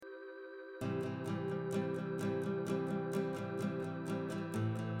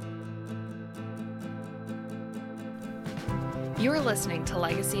You're listening to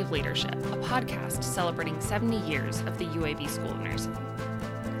Legacy of Leadership, a podcast celebrating 70 years of the UAB School of Nursing.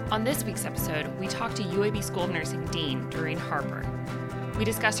 On this week's episode, we talk to UAB School of Nursing Dean Doreen Harper. We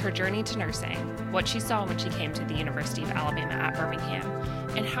discuss her journey to nursing, what she saw when she came to the University of Alabama at Birmingham,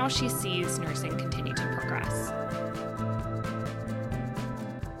 and how she sees nursing continue to progress.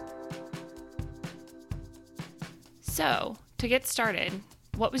 So, to get started,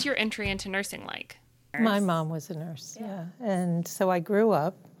 what was your entry into nursing like? My mom was a nurse, yeah. And so I grew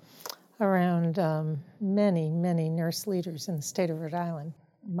up around many nurse leaders in the state of Rhode Island.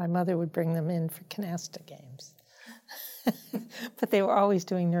 My mother would bring them in for canasta games. But they were always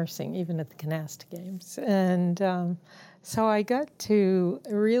doing nursing, even at the canasta games. And so I got to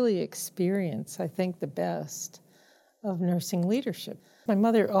really experience, I think, the best of nursing leadership. My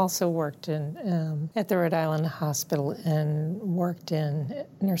mother also worked at the Rhode Island Hospital and worked in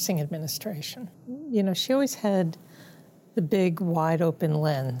nursing administration. You know, she always had the big, wide-open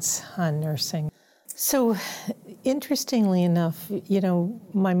lens on nursing. So, interestingly enough, you know,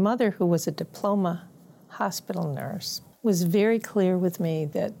 my mother, who was a diploma hospital nurse, was very clear with me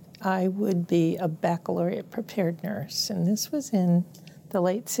that I would be a baccalaureate-prepared nurse, and this was in the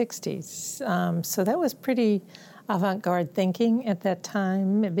late 60s. So that was pretty avant-garde thinking at that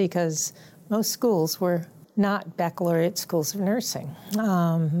time because most schools were not baccalaureate schools of nursing.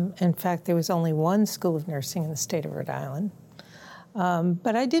 In fact, there was only one school of nursing in the state of Rhode Island.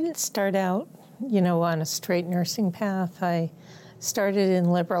 But I didn't start out, you know, on a straight nursing path. I started in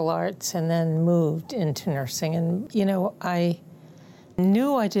liberal arts and then moved into nursing. And, you know, I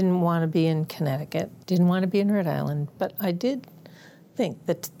knew I didn't want to be in Connecticut, didn't want to be in Rhode Island, but I did think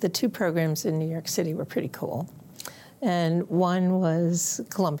that the two programs in New York City were pretty cool. And one was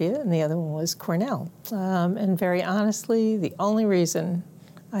Columbia and the other one was Cornell. And very honestly, the only reason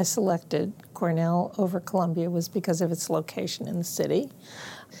I selected Cornell over Columbia was because of its location in the city.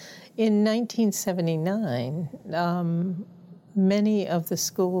 In 1979, many of the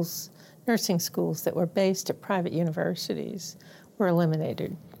schools, nursing schools that were based at private universities were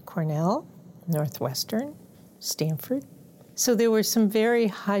eliminated. Cornell, Northwestern, Stanford. So there were some very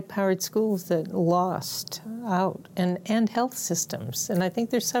high-powered schools that lost out, and health systems. And I think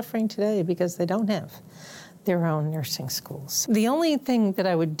they're suffering today because they don't have their own nursing schools. The only thing that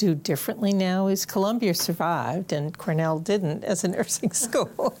I would do differently now is Columbia survived and Cornell didn't as a nursing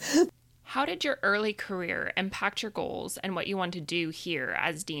school. How did your early career impact your goals and what you want to do here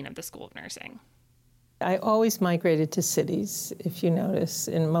as Dean of the School of Nursing? I always migrated to cities, if you notice,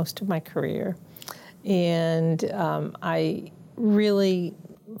 in most of my career. And I really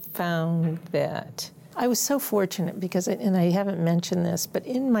found that I was so fortunate because, and I haven't mentioned this, but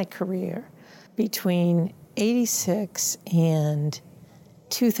in my career, between 86 and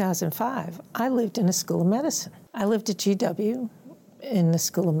 2005, I lived in a school of medicine. I lived at GW in the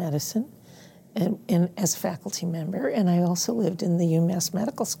School of Medicine and as a faculty member, and I also lived in the UMass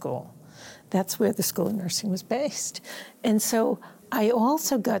Medical School. That's where the School of Nursing was based. And so I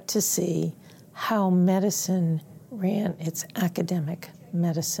also got to see how medicine ran its academic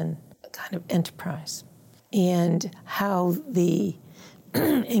medicine kind of enterprise and how the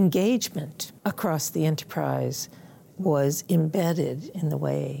engagement across the enterprise was embedded in the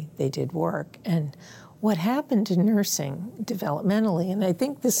way they did work and what happened to nursing developmentally. And I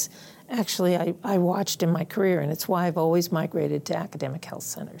think this actually I watched in my career, and it's why I've always migrated to academic health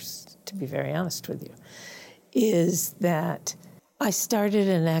centers, to be very honest with you, is that I started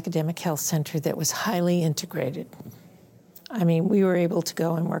an academic health center that was highly integrated. I mean, we were able to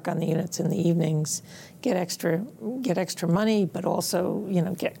go and work on the units in the evenings, get extra money, but also, you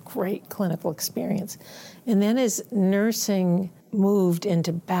know, get great clinical experience. And then as nursing moved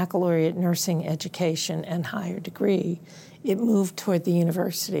into baccalaureate nursing education and higher degree, it moved toward the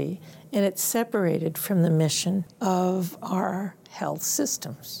university, and it separated from the mission of our health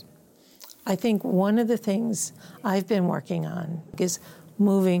systems. I think one of the things I've been working on is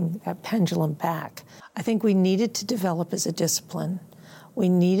moving that pendulum back. I think we needed to develop as a discipline. We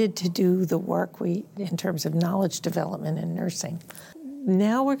needed to do the work in terms of knowledge development in nursing.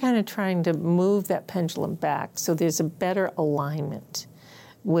 Now we're kind of trying to move that pendulum back so there's a better alignment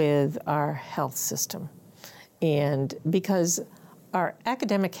with our health system. And because our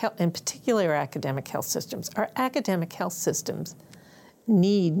academic health, in particular our academic health systems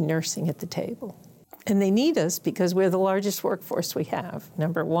need nursing at the table. And they need us because we're the largest workforce we have,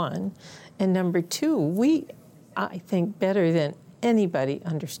 number one. And number two, we, I think, better than anybody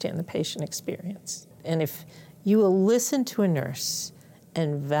understand the patient experience. And if you will listen to a nurse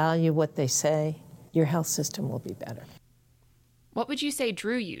and value what they say, your health system will be better. What would you say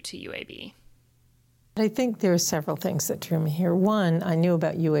drew you to UAB? I think there are several things that drew me here. One, I knew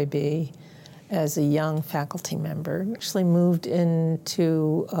about UAB as a young faculty member. Actually moved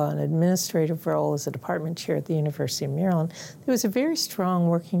into an administrative role as a department chair at the University of Maryland. There was a very strong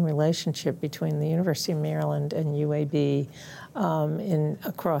working relationship between the University of Maryland and UAB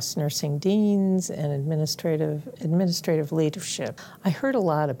across nursing deans and administrative leadership. I heard a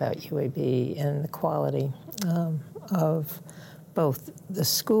lot about UAB and the quality of both the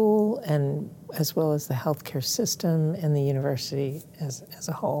school and as well as the healthcare system and the university as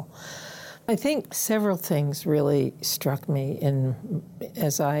a whole. I think several things really struck me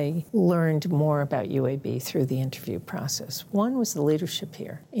as I learned more about UAB through the interview process. One was the leadership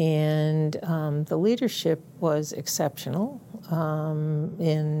here, and the leadership was exceptional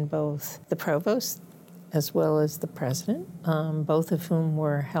in both the provost as well as the president, both of whom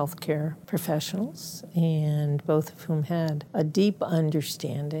were healthcare professionals and both of whom had a deep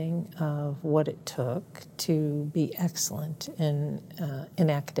understanding of what it took to be excellent in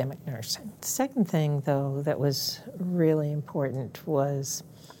academic nursing. The second thing, though, that was really important was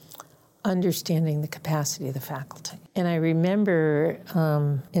understanding the capacity of the faculty. And I remember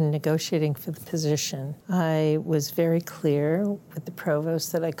in negotiating for the position, I was very clear with the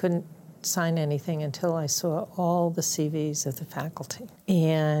provost that I couldn't sign anything until I saw all the CVs of the faculty.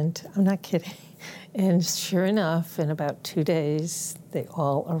 And I'm not kidding. And sure enough, in about 2 days, they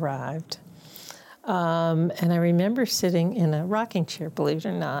all arrived. And I remember sitting in a rocking chair, believe it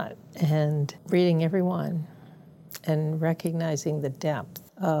or not, and reading every one and recognizing the depth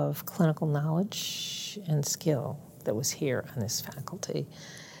of clinical knowledge and skill that was here on this faculty.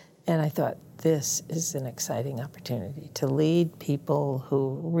 And I thought, this is an exciting opportunity to lead people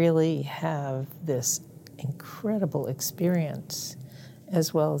who really have this incredible experience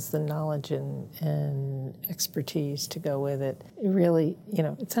as well as the knowledge and expertise to go with it. It really,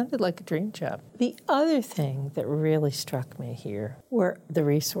 it sounded like a dream job. The other thing that really struck me here were the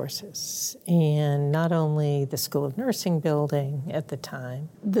resources, and not only the School of Nursing building at the time.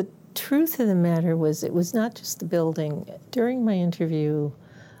 The truth of the matter was it was not just the building. During my interview,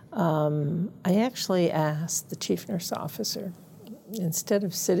 I actually asked the chief nurse officer, instead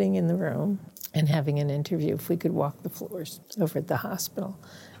of sitting in the room and having an interview, if we could walk the floors over at the hospital.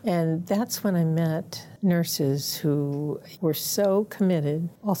 And that's when I met nurses who were so committed,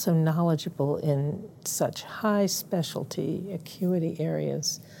 also knowledgeable in such high specialty acuity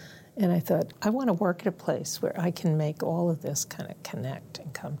areas. And I thought, I want to work at a place where I can make all of this kind of connect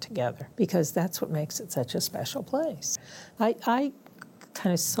and come together, because that's what makes it such a special place. I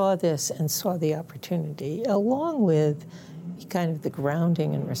kind of saw this and saw the opportunity, along with kind of the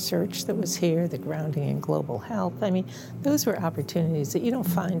grounding in research that was here, the grounding in global health. I mean, those were opportunities that you don't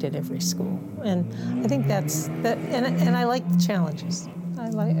find at every school. And I think that's that, and I like the challenges. I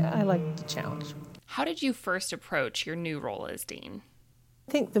like the challenge. How did you first approach your new role as dean?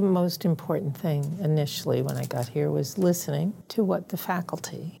 I think the most important thing initially when I got here was listening to what the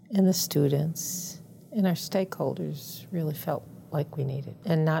faculty and the students and our stakeholders really felt like we needed,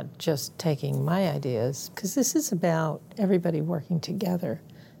 and not just taking my ideas, because this is about everybody working together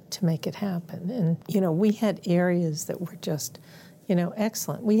to make it happen. And, we had areas that were just,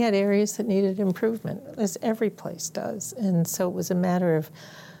 excellent. We had areas that needed improvement, as every place does. And so it was a matter of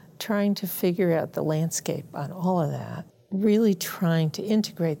trying to figure out the landscape on all of that, really trying to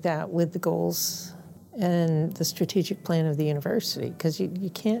integrate that with the goals and the strategic plan of the university, because you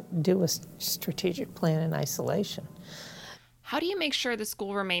can't do a strategic plan in isolation. How do you make sure the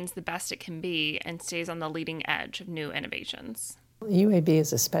school remains the best it can be and stays on the leading edge of new innovations? UAB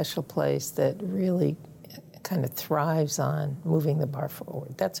is a special place that really kind of thrives on moving the bar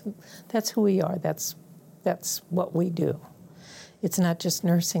forward. That's who we are. That's what we do. It's not just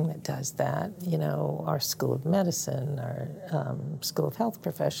nursing that does that. Our School of Medicine, our School of Health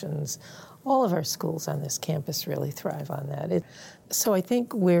Professions, all of our schools on this campus really thrive on that. So I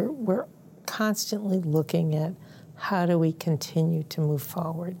think we're constantly looking at how do we continue to move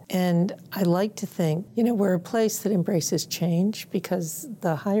forward? And I like to think, we're a place that embraces change, because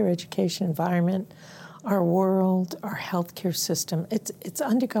the higher education environment, our world, our healthcare system, it's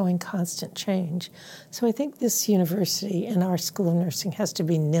undergoing constant change. So I think this university and our School of Nursing has to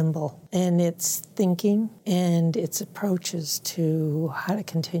be nimble in its thinking and its approaches to how to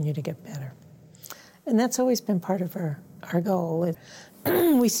continue to get better. And that's always been part of our goal.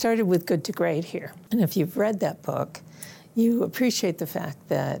 We started with Good to Great here. And if you've read that book, you appreciate the fact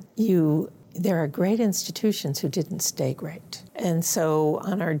that there are great institutions who didn't stay great. And so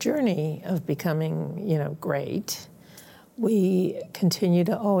on our journey of becoming, great, we continue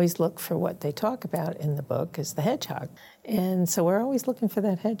to always look for what they talk about in the book as the hedgehog. And so we're always looking for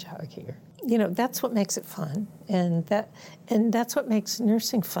that hedgehog here. that's what makes it fun, and that's what makes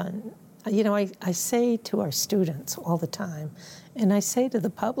nursing fun. I say to our students all the time, and I say to the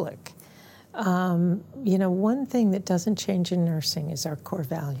public, one thing that doesn't change in nursing is our core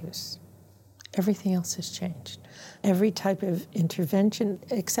values. Everything else has changed. Every type of intervention,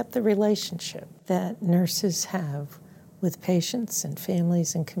 except the relationship that nurses have with patients and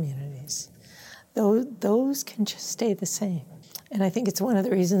families and communities, those can just stay the same. And I think it's one of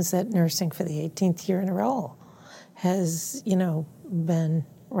the reasons that nursing for the 18th year in a row has, been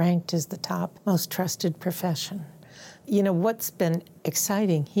ranked as the top most trusted profession. What's been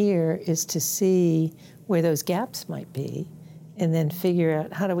exciting here is to see where those gaps might be and then figure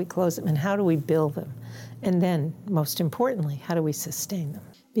out how do we close them and how do we build them. And then, most importantly, how do we sustain them?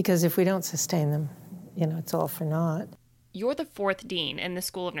 Because if we don't sustain them, it's all for naught. You're the 4th dean in the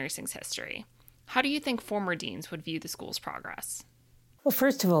School of Nursing's history. How do you think former deans would view the school's progress? Well,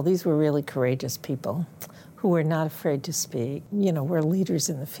 first of all, these were really courageous people who were not afraid to speak. We're leaders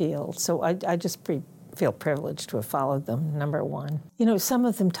in the field. So I just feel privileged to have followed them, number one. Some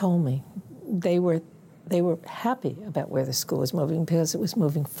of them told me they were happy about where the school was moving because it was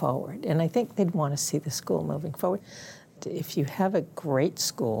moving forward. And I think they'd want to see the school moving forward. If you have a great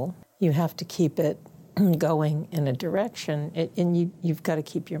school, you have to keep it going in a direction, and you've got to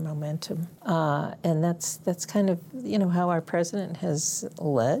keep your momentum. And that's kind of, how our president has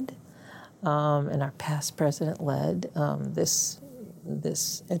led, and our past president led this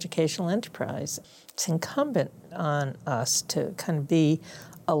educational enterprise. It's incumbent on us to kind of be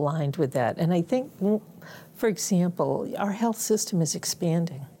aligned with that. And I think, for example, our health system is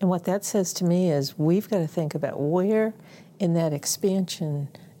expanding. And what that says to me is we've got to think about where in that expansion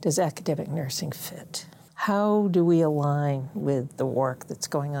does academic nursing fit? How do we align with the work that's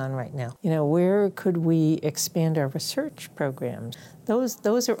going on right now? Where could we expand our research programs?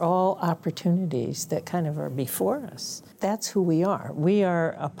 Those are all opportunities that kind of are before us. That's who we are. We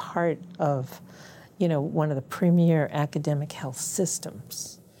are a part of, one of the premier academic health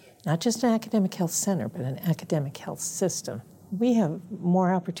systems. Not just an academic health center, but an academic health system. We have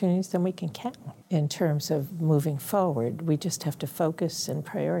more opportunities than we can count in terms of moving forward. We just have to focus and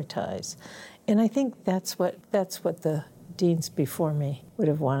prioritize. And I think that's what the deans before me would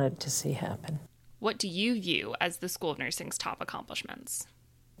have wanted to see happen. What do you view as the School of Nursing's top accomplishments?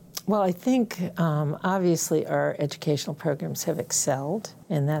 Well, I think obviously our educational programs have excelled,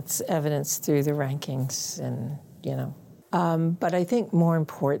 and that's evidenced through the rankings and, But I think more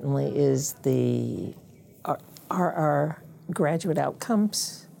importantly is our graduate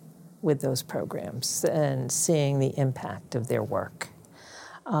outcomes with those programs and seeing the impact of their work,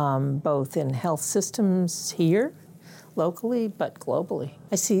 both in health systems here, locally, but globally.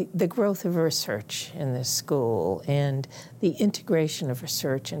 I see the growth of research in this school and the integration of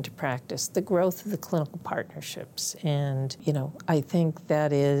research into practice, the growth of the clinical partnerships. And, I think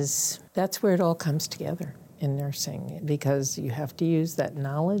that's where it all comes together in nursing, because you have to use that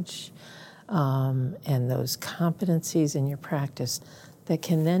knowledge and those competencies in your practice that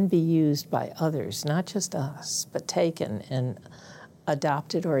can then be used by others, not just us, but taken and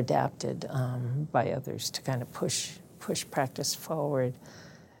adopted or adapted by others to kind of push practice forward.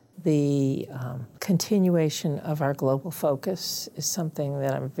 The continuation of our global focus is something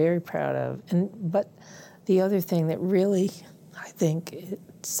that I'm very proud of. But the other thing that really, I think, it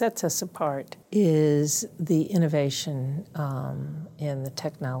sets us apart is the innovation and the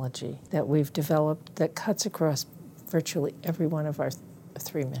technology that we've developed that cuts across virtually every one of our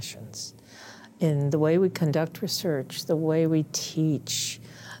 3 missions. In the way we conduct research, the way we teach,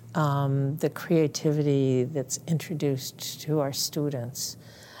 the creativity that's introduced to our students,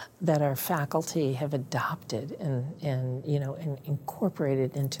 that our faculty have adopted and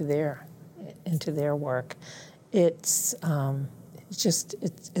incorporated into their work. It's fun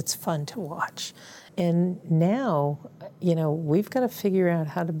to watch. And now, we've got to figure out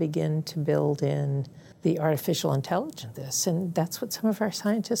how to begin to build in the artificial intelligence, and that's what some of our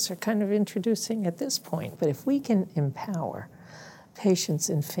scientists are kind of introducing at this point. But if we can empower patients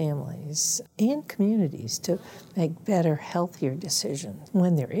and families and communities to make better, healthier decisions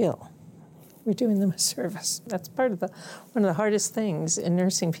when they're ill, we're doing them a service. That's part of one of the hardest things in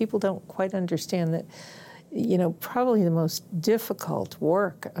nursing. People don't quite understand that, probably the most difficult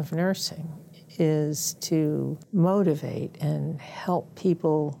work of nursing is to motivate and help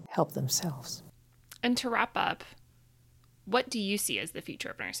people help themselves. And to wrap up, what do you see as the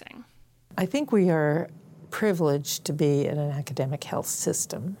future of nursing? I think we are privileged to be in an academic health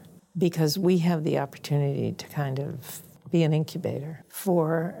system because we have the opportunity to kind of be an incubator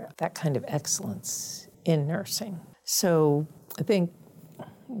for that kind of excellence in nursing. So I think,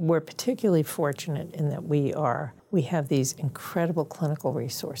 we're particularly fortunate in that we have these incredible clinical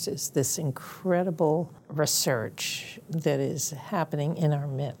resources, this incredible research that is happening in our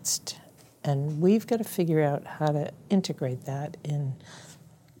midst. And we've got to figure out how to integrate that in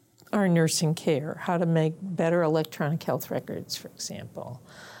our nursing care, how to make better electronic health records, for example,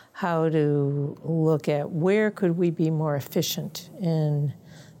 how to look at where could we be more efficient in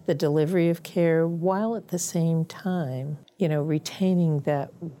the delivery of care while at the same time, retaining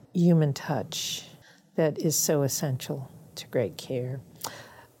that human touch that is so essential to great care.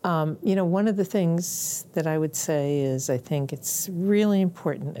 One of the things that I would say is I think it's really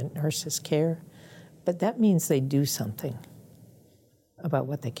important that nurses care, but that means they do something about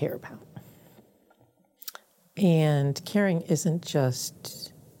what they care about. And caring isn't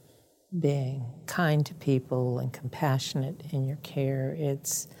just being kind to people and compassionate in your care.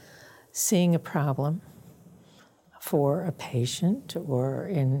 It's seeing a problem for a patient or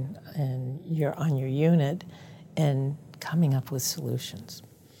on your unit and coming up with solutions.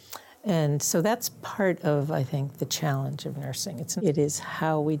 And so that's part of, I think, the challenge of nursing. It is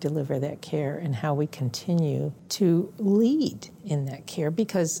how we deliver that care and how we continue to lead in that care.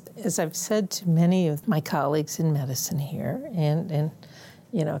 Because, as I've said to many of my colleagues in medicine here and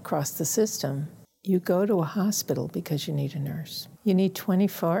across the system, you go to a hospital because you need a nurse. You need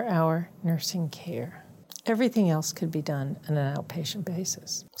 24-hour nursing care. Everything else could be done on an outpatient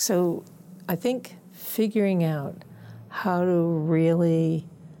basis. So I think figuring out how to really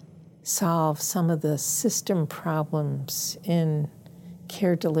solve some of the system problems in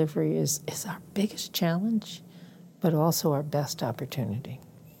care delivery is our biggest challenge, but also our best opportunity.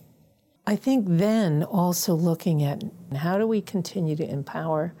 I think then also looking at how do we continue to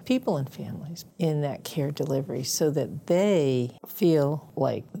empower people and families in that care delivery so that they feel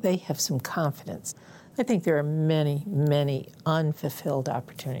like they have some confidence. I think there are many, many unfulfilled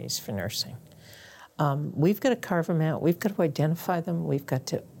opportunities for nursing. We've got to carve them out. We've got to identify them. We've got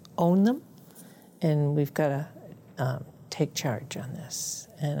to own them, and we've got to take charge on this.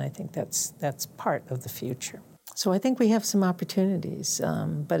 And I think that's part of the future. So I think we have some opportunities,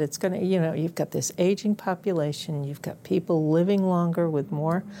 but it's going to, you've got this aging population, you've got people living longer with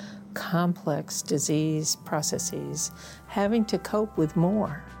more complex disease processes, having to cope with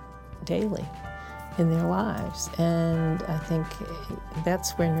more daily in their lives. And I think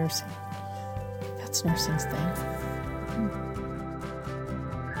that's where that's nursing's thing.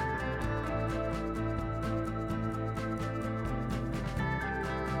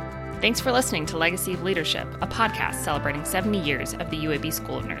 Thanks for listening to Legacy of Leadership, a podcast celebrating 70 years of the UAB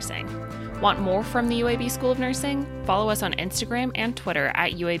School of Nursing. Want more from the UAB School of Nursing? Follow us on Instagram and Twitter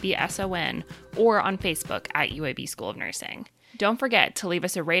at UABSON or on Facebook at UAB School of Nursing. Don't forget to leave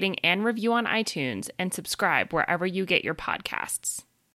us a rating and review on iTunes and subscribe wherever you get your podcasts.